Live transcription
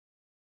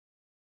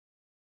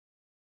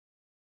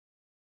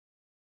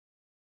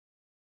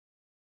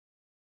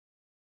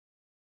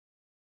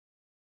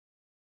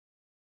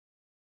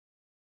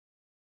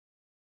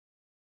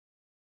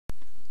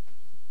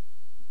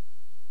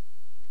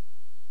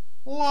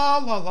La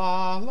la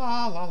la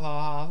la la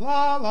la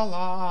la la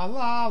la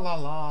la la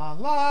la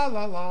la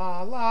la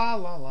la la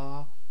la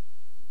la.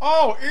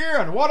 Oh,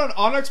 Ian, what an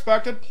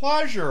unexpected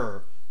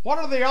pleasure! What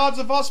are the odds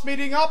of us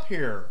meeting up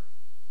here?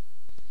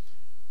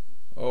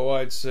 Oh,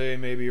 I'd say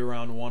maybe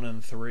around 1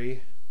 in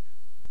 3.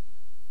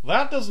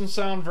 That doesn't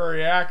sound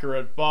very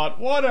accurate, but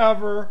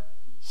whatever.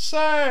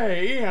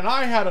 Say, Ian,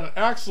 I had an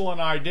excellent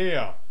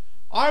idea.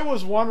 I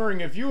was wondering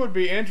if you would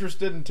be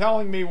interested in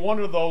telling me one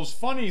of those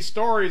funny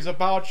stories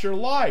about your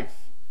life.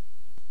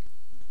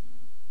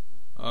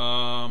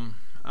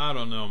 I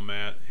don't know,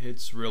 Matt.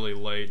 It's really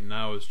late and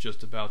I was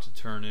just about to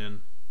turn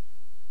in.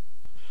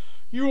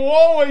 You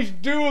always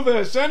do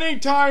this.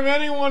 Anytime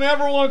anyone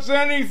ever wants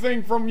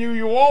anything from you,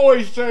 you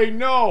always say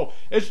no.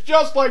 It's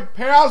just like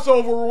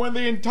Passover when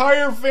the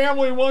entire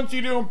family wants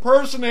you to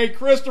impersonate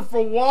Christopher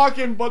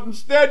Walken, but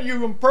instead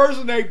you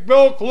impersonate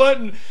Bill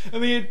Clinton,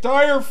 and the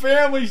entire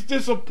family's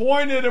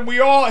disappointed and we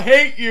all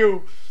hate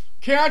you.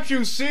 Can't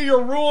you see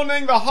you're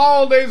ruining the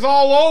holidays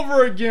all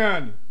over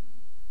again?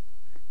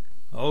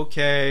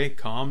 Okay,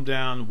 calm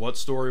down. What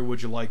story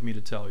would you like me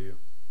to tell you?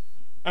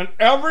 And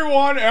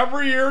everyone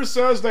every year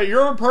says that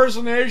your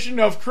impersonation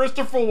of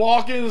Christopher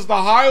Walken is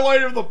the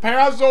highlight of the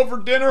Passover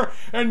dinner,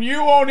 and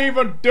you won't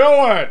even do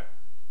it.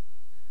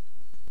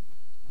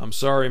 I'm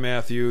sorry,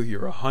 Matthew.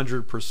 You're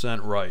 100%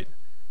 right.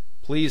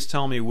 Please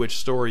tell me which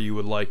story you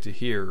would like to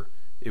hear.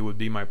 It would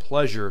be my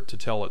pleasure to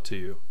tell it to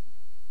you.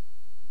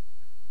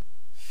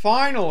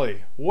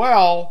 Finally,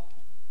 well,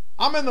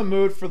 I'm in the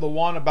mood for the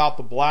one about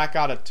the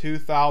blackout of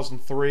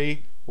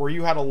 2003, where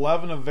you had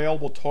 11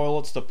 available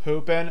toilets to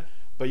poop in,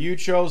 but you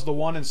chose the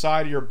one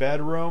inside of your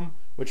bedroom,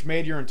 which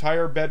made your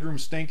entire bedroom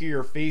stink of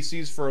your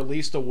feces for at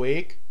least a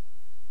week.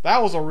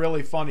 That was a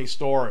really funny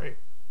story.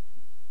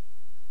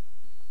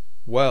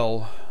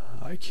 Well,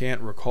 I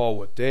can't recall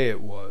what day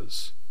it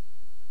was,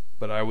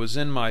 but I was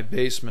in my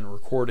basement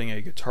recording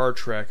a guitar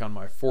track on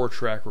my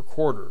 4-track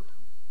recorder,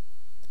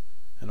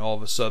 and all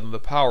of a sudden the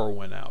power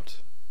went out.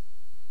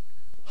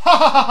 Ha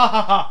ha ha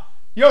ha ha!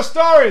 Your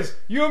stories!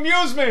 You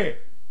amuse me!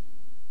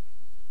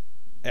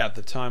 At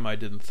the time I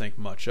didn't think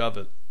much of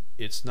it.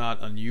 It's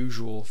not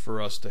unusual for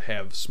us to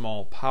have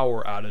small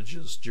power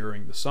outages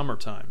during the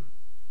summertime.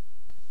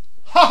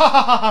 Ha ha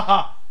ha ha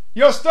ha!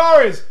 Your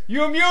stories!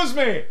 You amuse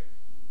me!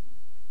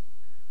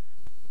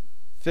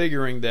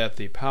 Figuring that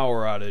the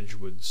power outage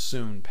would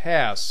soon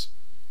pass,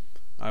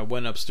 I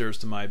went upstairs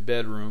to my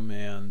bedroom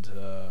and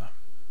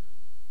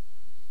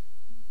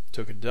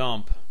took a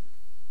dump.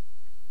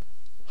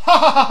 Ha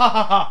ha ha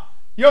ha ha!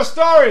 Your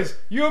stories!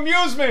 You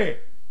amuse me!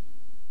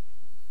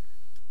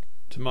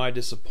 To my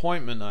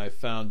disappointment, I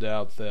found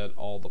out that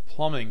all the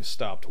plumbing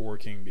stopped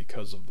working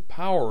because of the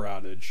power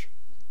outage.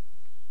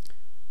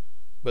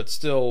 But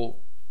still,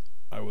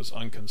 I was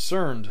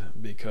unconcerned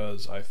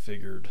because I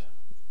figured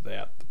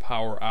that the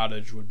power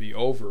outage would be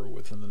over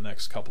within the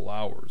next couple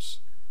hours.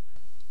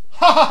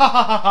 Ha ha ha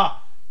ha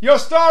ha! Your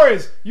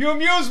stories! You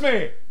amuse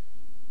me!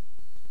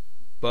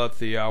 But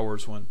the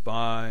hours went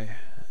by,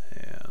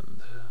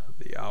 and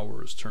the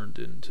hours turned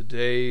into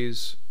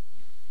days,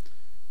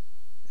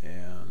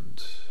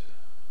 and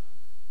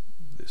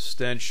the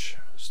stench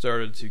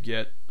started to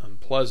get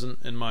unpleasant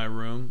in my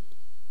room.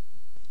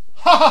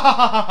 Ha ha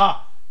ha ha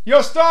ha!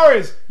 Your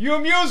stories! You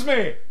amuse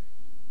me!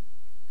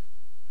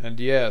 And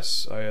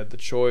yes, I had the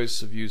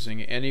choice of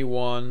using any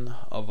one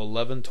of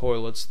 11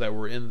 toilets that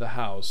were in the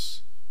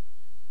house,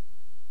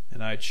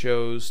 and I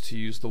chose to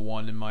use the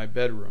one in my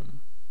bedroom.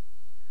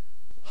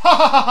 Ha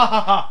ha ha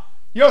ha ha!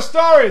 Your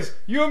stories!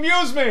 You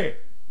amuse me!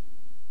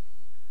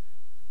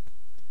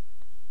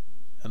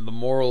 And the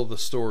moral of the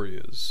story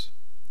is,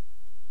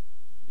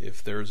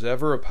 if there's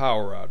ever a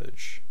power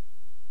outage,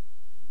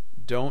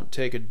 don't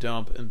take a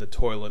dump in the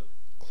toilet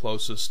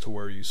closest to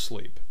where you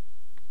sleep.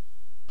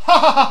 Ha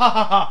ha ha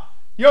ha ha!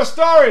 Your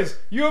stories!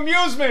 You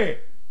amuse me!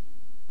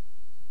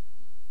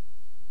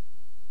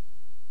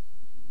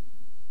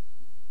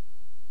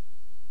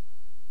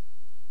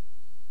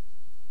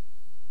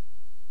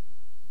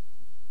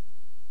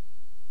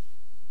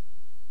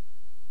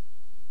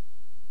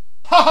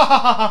 Ha ha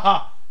ha ha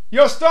ha!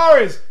 Your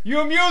stories! You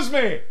amuse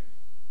me!